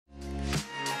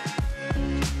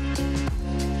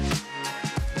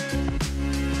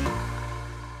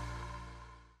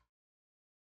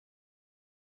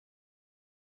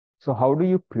So how do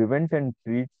you prevent and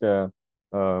treat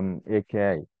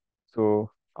AKI? So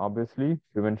obviously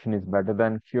prevention is better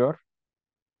than cure.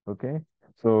 Okay.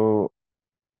 So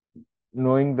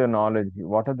knowing the knowledge,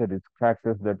 what are the risk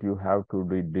factors that you have to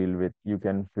deal with? You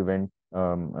can prevent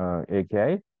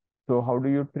AKI. So how do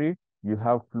you treat? You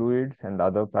have fluids and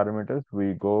other parameters.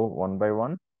 We go one by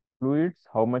one. Fluids,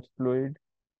 how much fluid?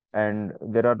 And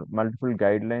there are multiple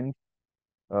guidelines.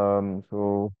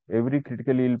 So every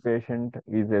critically ill patient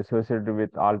is associated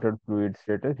with altered fluid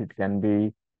status. It can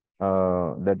be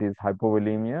that is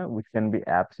hypovolemia, which can be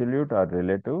absolute or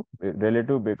relative.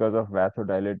 Relative because of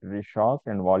vasodilatory shock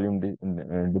and volume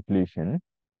depletion.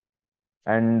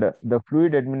 And the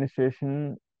fluid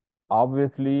administration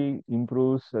obviously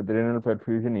improves the renal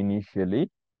perfusion initially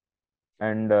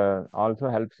and also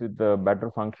helps with the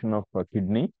better function of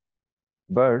kidney.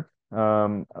 But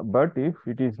if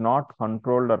it is not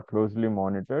controlled or closely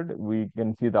monitored, we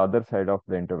can see the other side of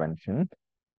the intervention,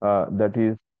 that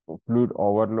is fluid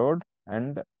overload,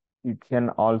 and it can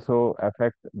also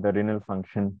affect the renal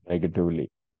function negatively.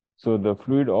 So the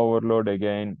fluid overload,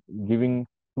 again, giving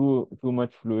too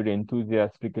much fluid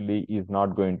enthusiastically is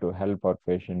not going to help our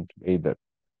patient either.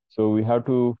 So we have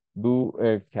to do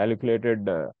a calculated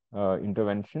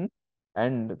intervention,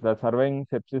 and the surviving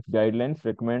sepsis guidelines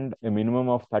recommend a minimum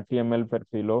of 30 ml per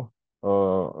kilo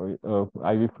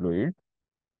IV fluid,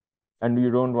 and you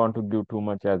don't want to give too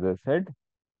much, as I said,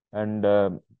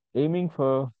 and aiming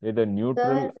for either neutral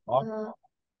Sir, or yeah,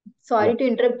 sorry to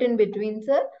interrupt in between,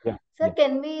 sir. yeah, Sir, yeah,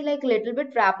 can we like little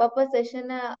bit wrap up a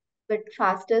session a bit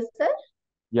faster, sir?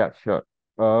 yeah, sure.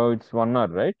 It's 1 hour,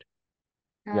 right?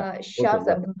 Yeah. Okay. Sure, Yeah.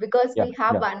 sir. Because Yeah. we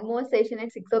have Yeah. one more session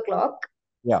at 6 o'clock.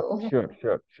 Yeah, So, sure,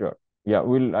 sure, sure. Yeah,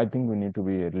 I think we need to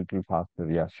be a little faster.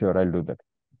 Yeah, sure, I'll do that.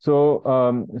 So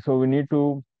we need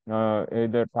to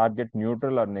either target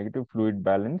neutral or negative fluid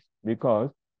balance, because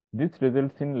this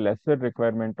results in lesser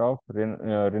requirement of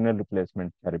renal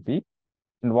replacement therapy.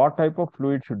 And what type of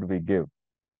fluid should we give?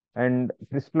 And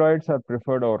crystalloids are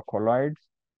preferred over colloids.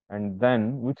 And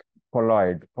then which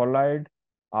colloid? Colloid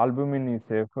albumin is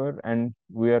safer, and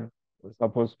we are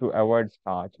supposed to avoid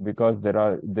starch, because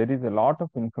there is a lot of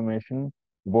information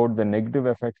about the negative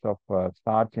effects of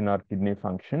starch in our kidney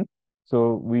function.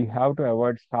 So we have to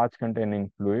avoid starch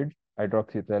containing fluids.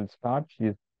 Hydroxyethyl starch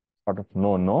is sort of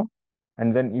no.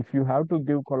 And then if you have to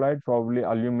give colloid, probably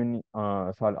albumin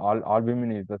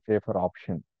is the safer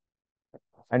option.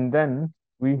 And then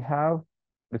we have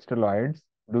crystalloids.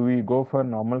 Do we go for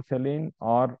normal saline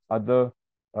or other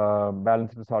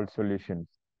balanced salt solutions?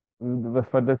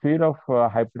 For the fear of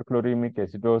hyperchloremic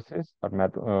acidosis,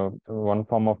 or one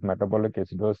form of metabolic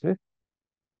acidosis,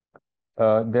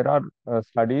 there are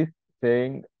studies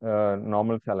saying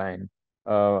normal saline,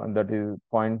 that is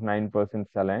 0.9%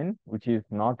 saline, which is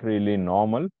not really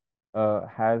normal,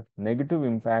 has negative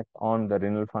impact on the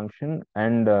renal function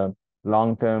and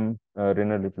long-term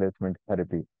renal replacement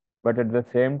therapy. But at the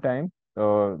same time,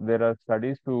 there are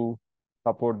studies to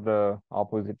support the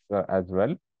opposite as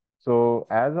well. So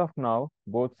as of now,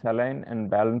 both saline and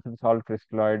balanced salt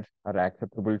crystalloids are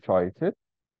acceptable choices,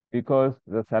 because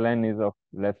the saline is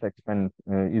less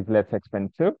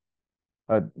expensive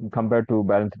compared to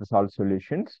balanced salt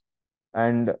solutions.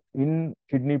 And in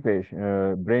kidney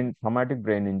patient brain traumatic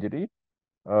brain injury,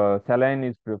 saline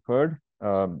is preferred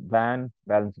than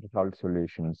balanced salt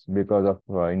solutions because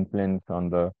of influence on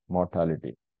the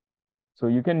mortality. So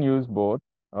you can use both,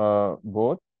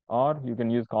 or you can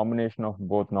use combination of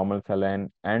both normal saline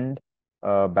and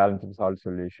balanced salt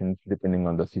solutions depending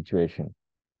on the situation.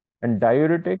 And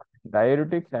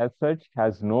diuretics as such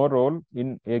has no role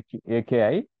in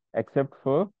AKI except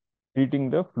for treating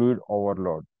the fluid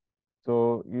overload.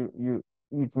 So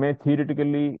it may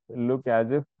theoretically look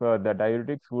as if the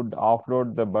diuretics would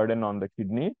offload the burden on the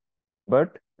kidney,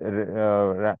 but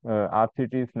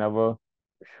RCTs never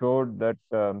showed that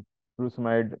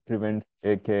furosemide prevents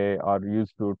AKI or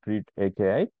used to treat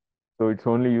AKI. So it's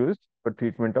only used for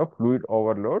treatment of fluid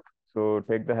overload. So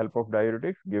take the help of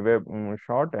diuretics, give a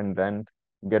shot, and then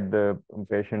get the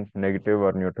patient's negative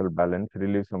or neutral balance,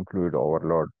 relieve some fluid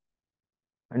overload.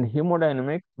 And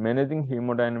hemodynamics, managing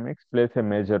hemodynamics plays a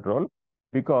major role,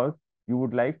 because you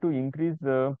would like to increase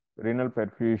the renal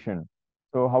perfusion.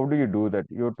 So how do you do that?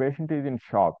 Your patient is in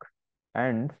shock,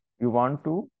 and you want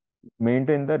to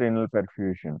maintain the renal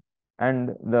perfusion.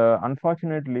 And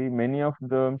unfortunately, many of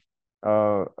the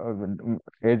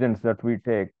agents that we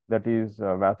take, that is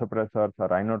vasopressors or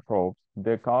inotropes,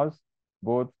 they cause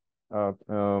both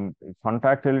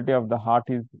contractility of the heart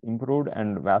is improved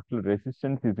and vascular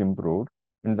resistance is improved.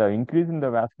 And the increase in the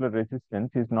vascular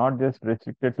resistance is not just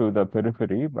restricted to the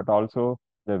periphery, but also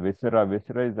the viscera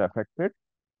is affected.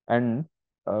 And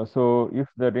so if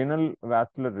the renal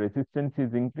vascular resistance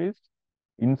is increased,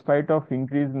 in spite of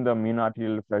increase in the mean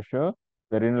arterial pressure,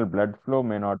 the renal blood flow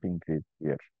may not increase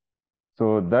here.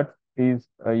 So that is,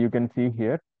 you can see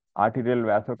here, arterial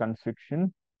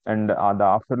vasoconstriction and the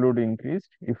afterload increased.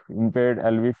 If impaired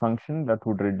LV function, that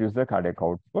would reduce the cardiac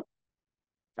output.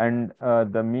 And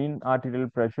the mean arterial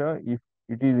pressure, if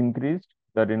it is increased,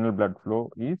 the renal blood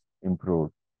flow is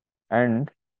improved. And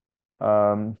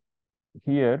um,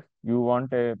 here you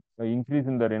want a increase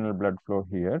in the renal blood flow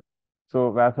here.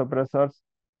 So vasopressors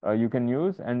you can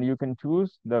use, and you can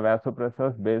choose the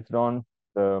vasopressors based on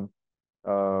the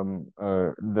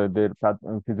their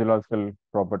physiological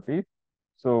properties.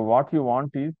 So what you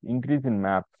want is increase in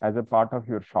MAP as a part of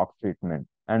your shock treatment.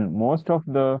 And most of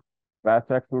the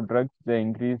vasoactive drugs, they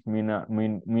increase mean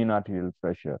arterial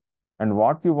pressure. And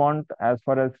what you want as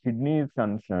far as kidney is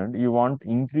concerned, you want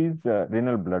increased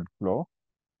renal blood flow,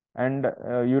 and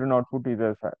urine output is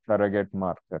a surrogate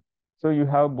marker. So you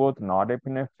have both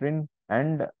norepinephrine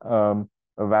and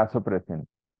vasopressin,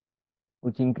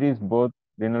 which increase both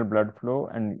renal blood flow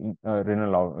and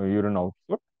urine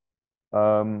output.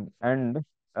 And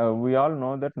we all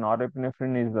know that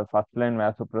norepinephrine is the first line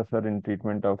vasopressor in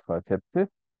treatment of sepsis.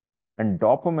 And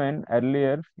dopamine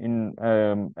earlier in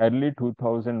early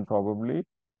 2000 probably,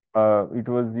 it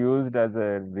was used as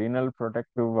a renal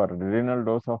protective or renal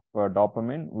dose of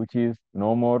dopamine, which is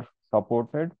no more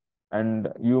supported. And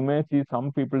you may see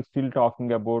some people still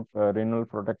talking about renal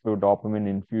protective dopamine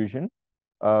infusion,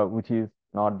 which is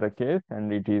not the case,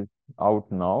 and it is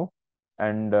out now.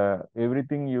 And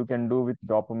everything you can do with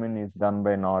dopamine is done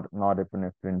by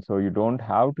norepinephrine. So you don't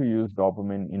have to use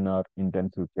dopamine in our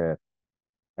intensive care.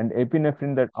 And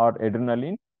epinephrine, that or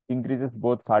adrenaline, increases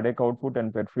both cardiac output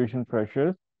and perfusion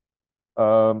pressures.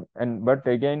 And but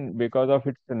again, because of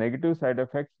its negative side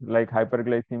effects like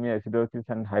hyperglycemia, acidosis,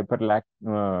 and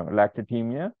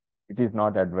hyperlactatemia, it is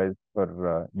not advised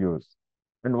for use.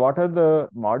 And what are the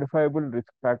modifiable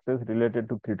risk factors related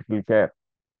to critical care?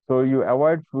 So you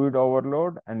avoid fluid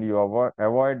overload, and you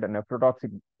avoid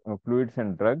nephrotoxic fluids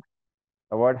and drugs,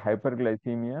 avoid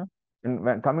hyperglycemia. And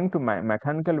when coming to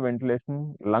mechanical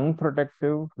ventilation, lung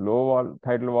protective,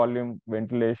 tidal volume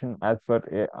ventilation as per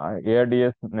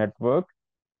ARDS network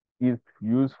is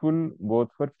useful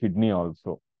both for kidney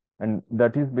also. And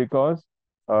that is because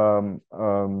you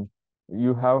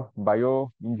have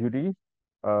bio injury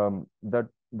that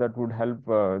would help,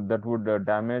 that would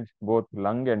damage both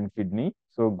lung and kidney.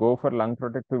 So go for lung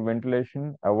protective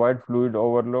ventilation, avoid fluid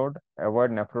overload,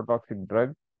 avoid nephrotoxic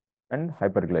drugs, and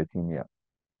hyperglycemia.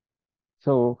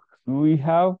 So we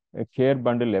have a care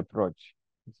bundle approach.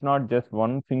 It's not just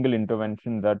one single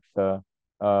intervention that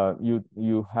you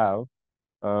have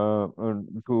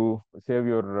to save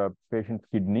your patient's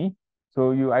kidney.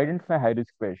 So you identify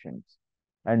high-risk patients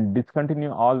and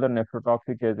discontinue all the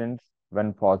nephrotoxic agents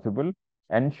when possible,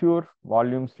 ensure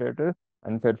volume status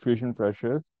and perfusion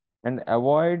pressures, and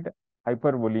avoid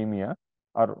hypervolemia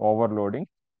or overloading,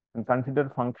 and consider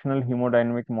functional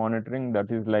hemodynamic monitoring, that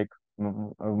is like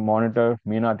monitor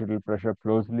mean arterial pressure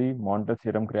closely, monitor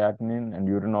serum creatinine and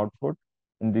urine output.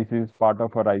 And this is part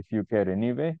of our ICU care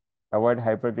anyway. Avoid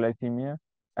hyperglycemia.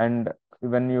 And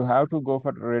when you have to go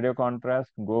for radio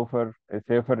contrast, go for a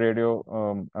safer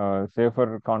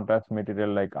contrast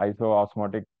material like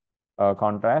isoosmotic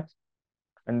contrast.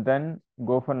 And then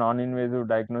go for non-invasive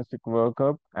diagnostic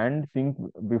workup, and think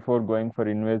before going for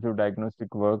invasive diagnostic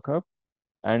workup.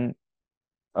 And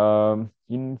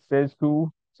in stage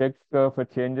 2, check for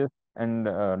changes and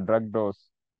drug dose.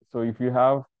 So if you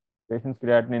have patient's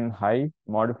creatinine high,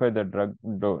 modify the drug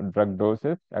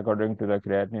doses according to the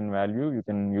creatinine value. You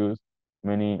can use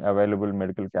many available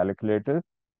medical calculators,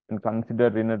 and consider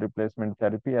renal replacement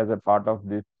therapy as a part of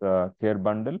this care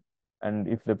bundle. And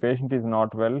if the patient is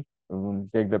not well,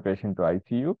 take the patient to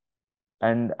ICU,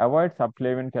 and avoid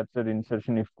subclavian catheter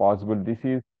insertion if possible. This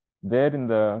is there in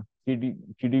the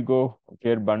KiddyGo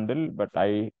care bundle, but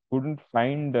I couldn't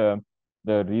find the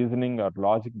reasoning or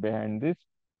logic behind this.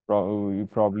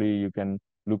 Probably you can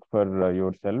look for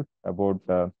yourself about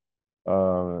the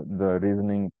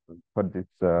reasoning for this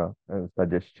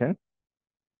suggestion.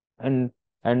 And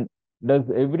does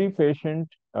every patient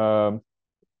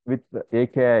with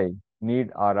AKI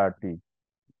need RRT?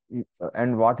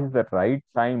 And what is the right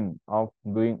time of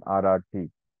doing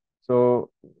RRT? So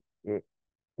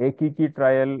AKI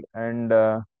trial and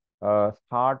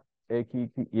START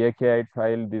AKI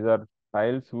trial, these are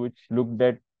trials which looked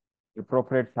at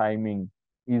appropriate timing.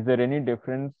 Is there any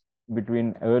difference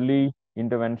between early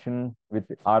intervention with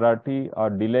RRT or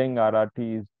delaying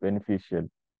RRT is beneficial?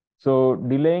 So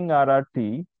delaying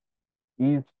RRT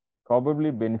is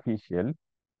probably beneficial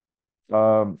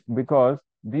because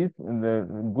the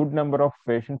good number of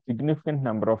patients, significant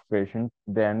number of patients,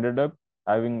 they ended up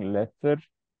having lesser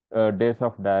days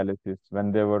of dialysis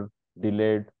when they were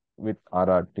delayed with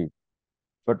RRT.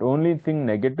 But only thing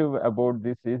negative about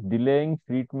this is delaying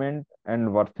treatment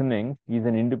and worsening is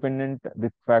an independent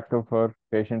risk factor for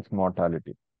patients'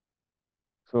 mortality.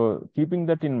 So keeping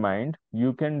that in mind,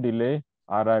 you can delay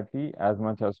RRT as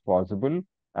much as possible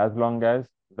as long as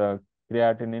the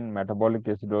creatinine metabolic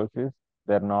acidosis,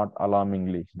 they're not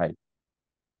alarmingly high.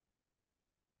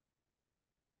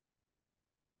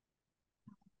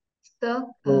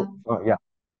 So, So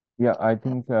yeah, I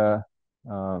think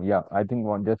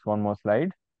just one more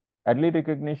slide. Early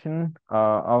recognition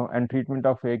and treatment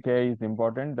of AKI is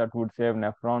important. That would save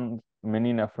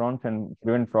many nephrons, and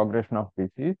prevent progression of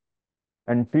disease.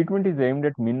 And treatment is aimed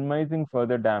at minimizing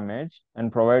further damage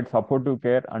and provide supportive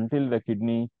care until the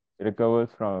kidney recovers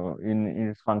in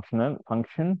its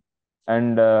function.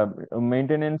 And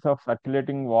maintenance of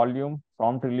circulating volume,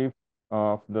 prompt relief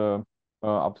of the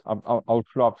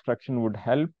outflow obstruction would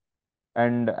help,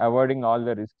 and avoiding all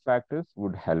the risk factors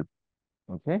would help.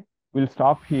 Okay, we'll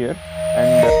stop here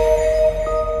and